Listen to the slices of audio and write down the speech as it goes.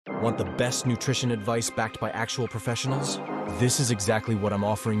Want the best nutrition advice backed by actual professionals? This is exactly what I'm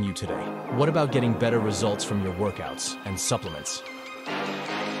offering you today. What about getting better results from your workouts and supplements?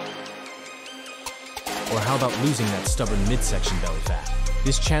 Or how about losing that stubborn midsection belly fat?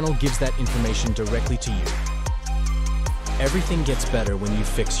 This channel gives that information directly to you. Everything gets better when you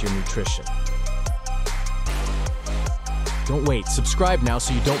fix your nutrition. Don't wait, subscribe now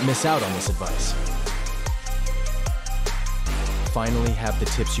so you don't miss out on this advice. Finally have the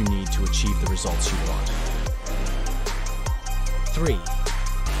tips you need to achieve the results you want. 3,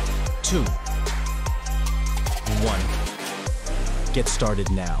 2, 1. Get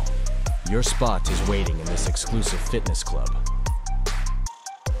started now. Your spot is waiting in this exclusive fitness club.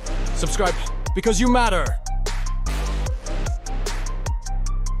 Subscribe because you matter!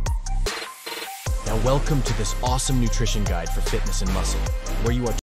 Now welcome to this awesome nutrition guide for fitness and muscle, where you are